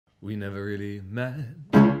We never really met.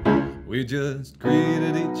 We just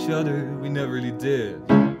greeted each other. We never really did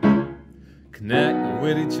connect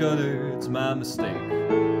with each other. It's my mistake.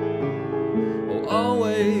 Oh,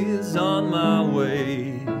 always on my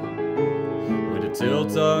way with a tail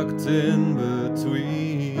tucked in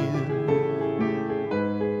between.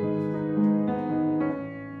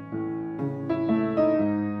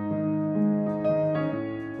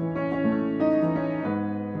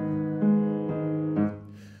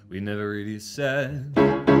 We never really said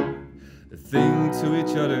a thing to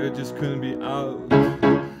each other, just couldn't be out.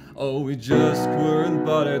 Oh, we just weren't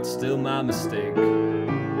bothered, still my mistake.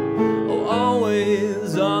 Oh,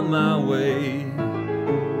 always on my way.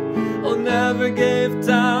 Oh, never gave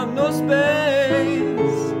time, no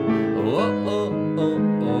space. Oh, oh,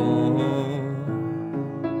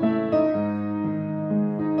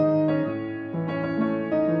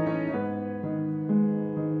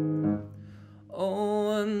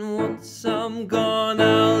 oh, and once I'm gone,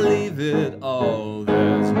 I'll leave it all.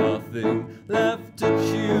 There's nothing left to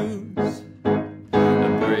choose.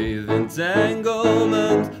 A brave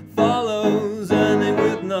entanglement follows, ending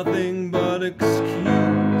with nothing but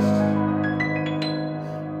excuse.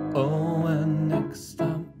 Oh, and next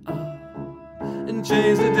time I'll and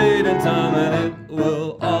change the date and time, and it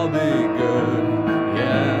will all be good.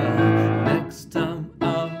 Yeah, next time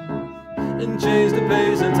I'll and change the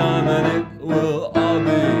pace and time, and it will all be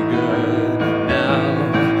good.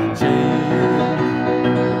 Now, change.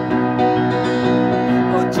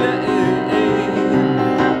 Oh, change.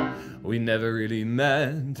 We never really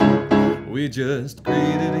met. We just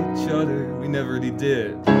greeted each other. We never really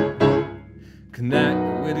did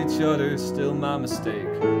connect with each other. Still my mistake.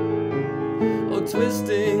 Oh,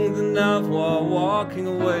 twisting the knife while walking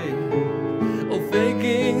away. Oh,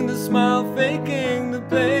 faking the smile, faking the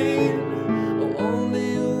pain. Oh,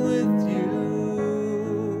 only with you.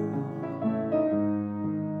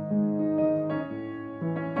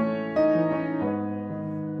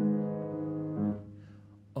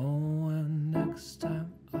 Oh, and next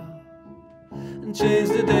time I'll and change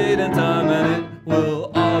the date and time, and it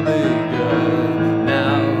will all be good.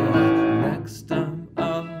 Now, next time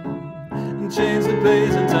I'll and change the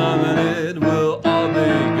pace and time, and it will all be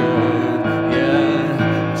good.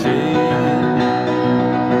 Yeah, change.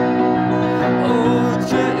 Oh,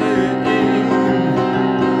 change.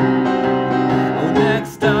 Oh,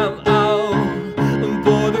 next time I'll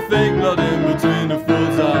pour the fake blood in between the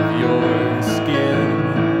folds of your skin.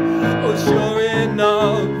 Oh, sure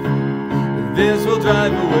enough, this will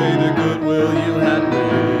drive away the goodwill you had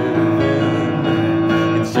within.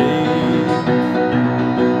 It's changed.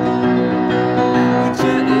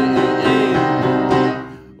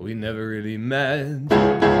 We never really met.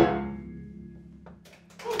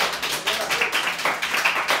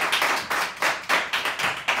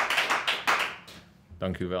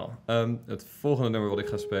 Dank u wel. Het volgende nummer wat ik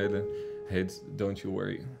ga spelen heet Don't You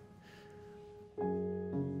Worry.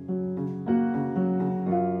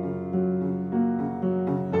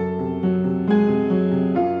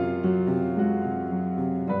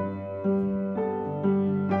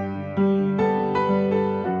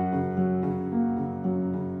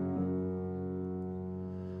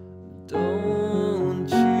 Don't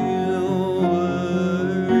you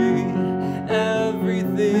worry,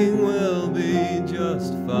 everything will be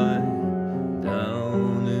just fine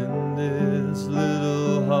down in this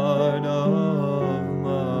little heart of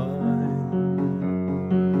mine.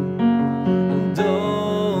 And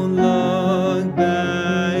don't look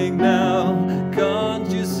back now, can't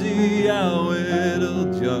you see how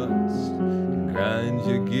it'll just grind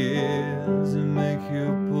your gears and make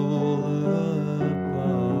you pull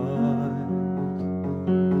apart?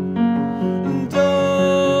 Don't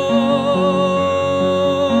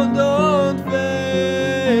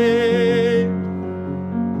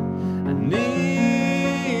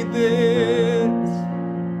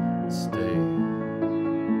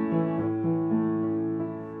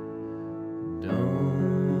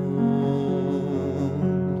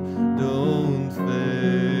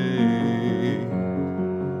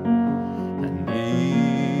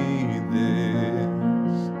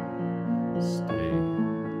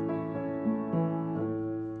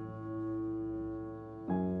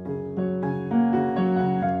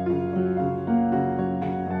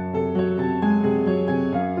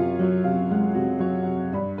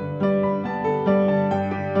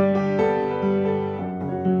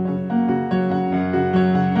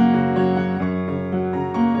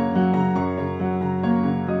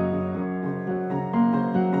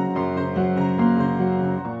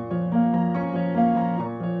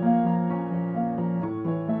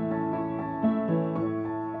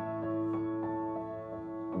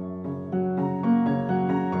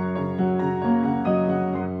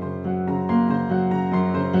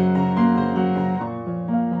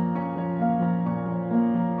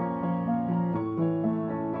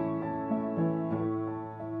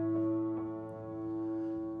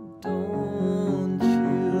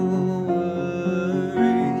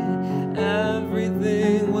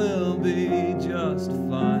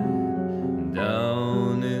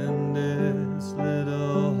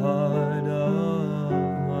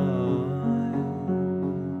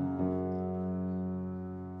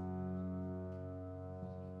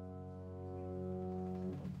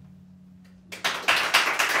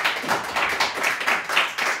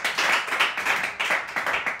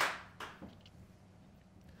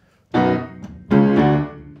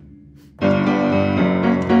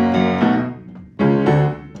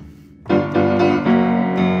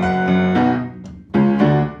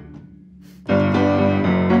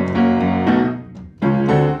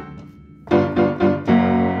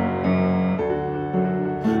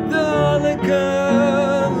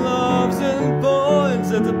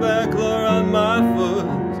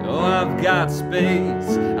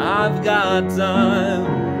space. I've got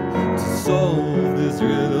time to solve this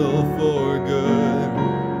riddle for good.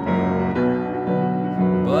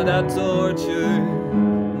 But I torture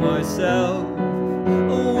myself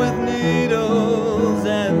with needles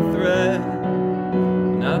and thread,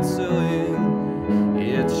 not sewing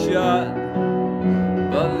it shut,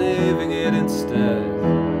 but leaving it instead.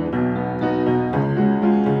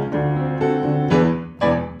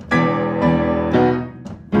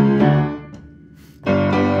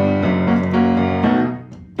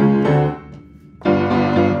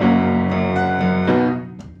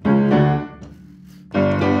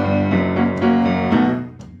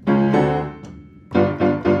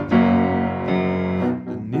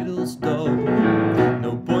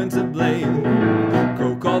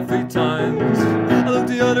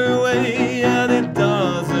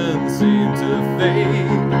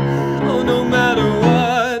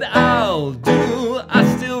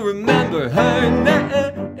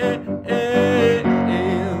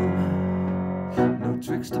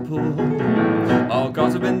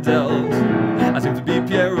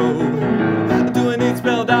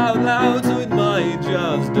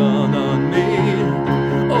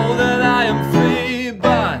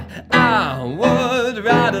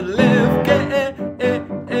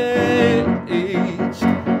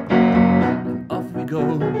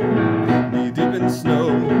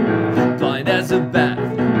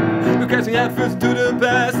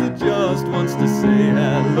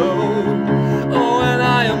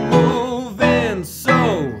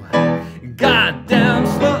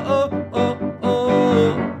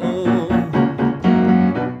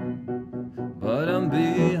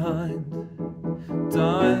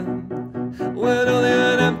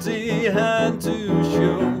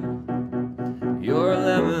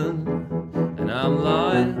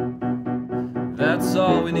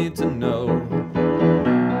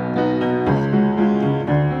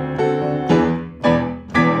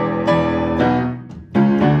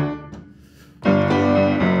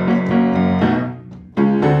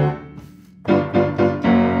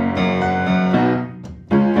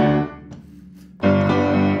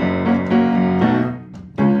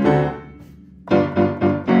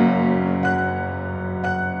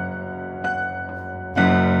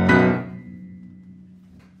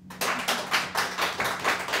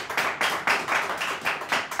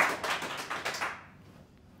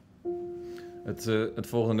 Het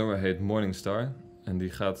volgende nummer heet Morning Star en die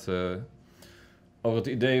gaat over het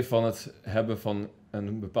idee van het hebben van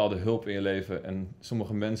een bepaalde hulp in je leven. En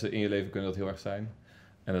sommige mensen in je leven kunnen dat heel erg zijn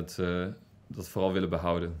en dat vooral willen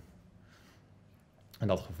behouden. En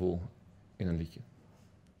dat gevoel in een liedje.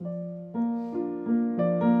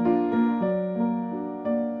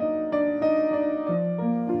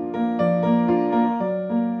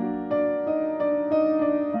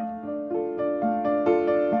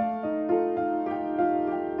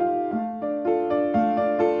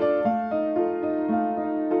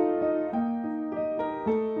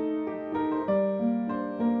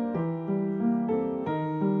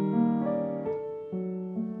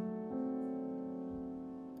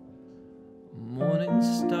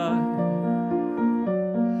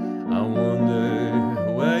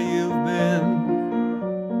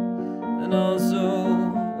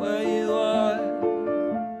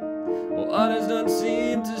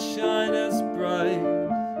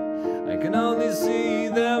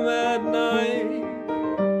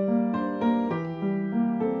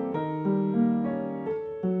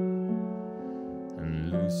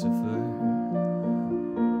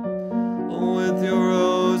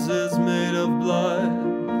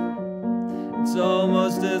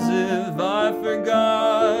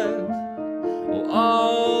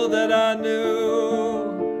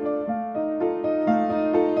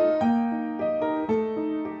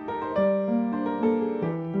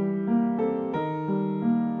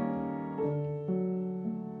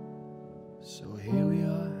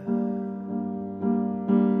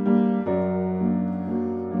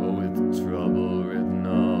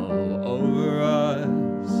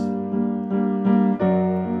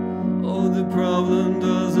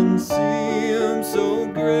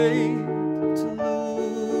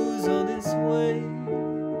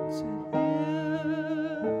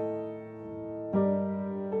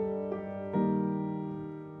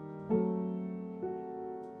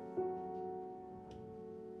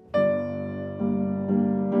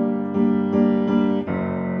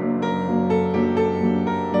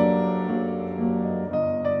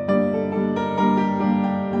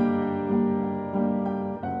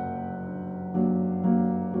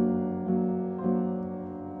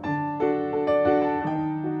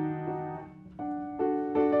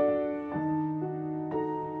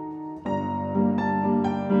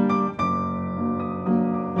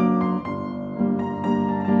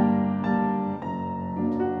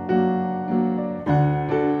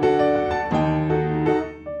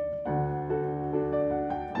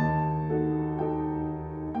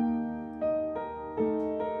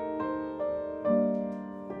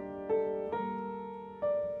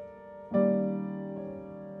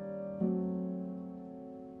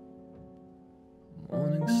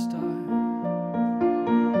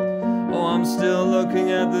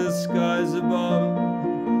 looking at the skies above.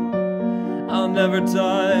 I'll never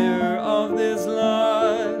tire of this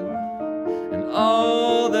life and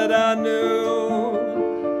all that I knew.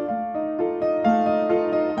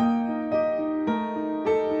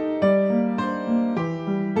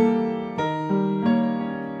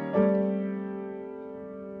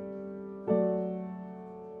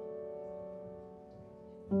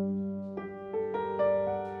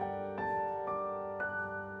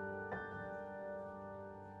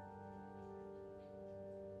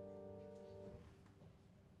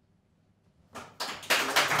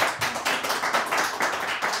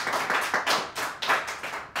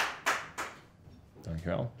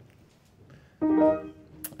 Dankjewel.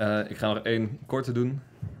 Ik ga nog één korte doen.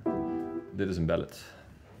 Dit is een ballad.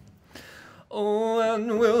 Oh,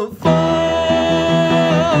 and we'll fall.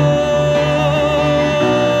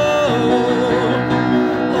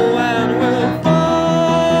 Oh, and we'll fall.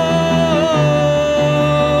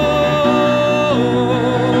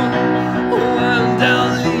 Oh, and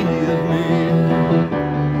they'll leave me,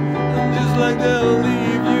 just like they'll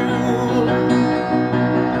leave you.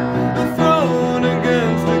 Thrown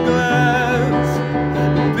against the glass,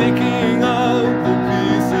 picking up the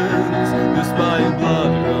pieces, despite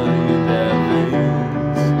blood running their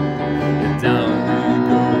veins. And down we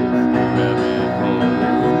go, the rabbit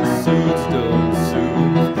hole. Suits don't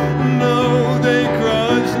soothe, no, they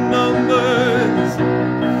crush numbers.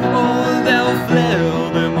 Oh, they'll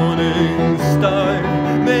flail their morning star,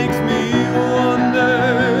 makes me wonder.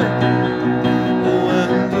 Oh,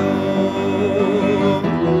 and oh,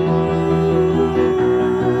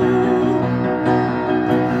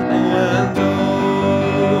 and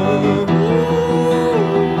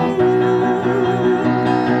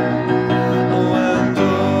oh, and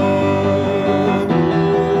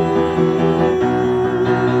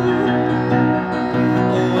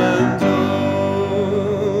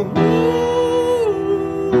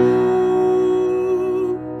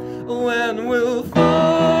oh, and we'll fall.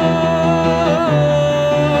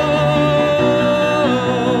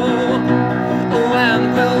 Oh,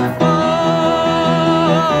 and we'll fall.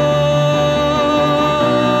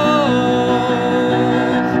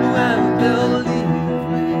 And they'll leave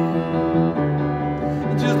me,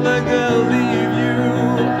 just like they'll leave you.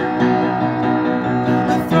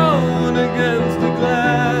 Thrown against the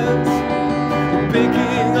glass,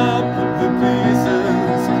 picking up the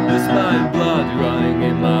pieces, despite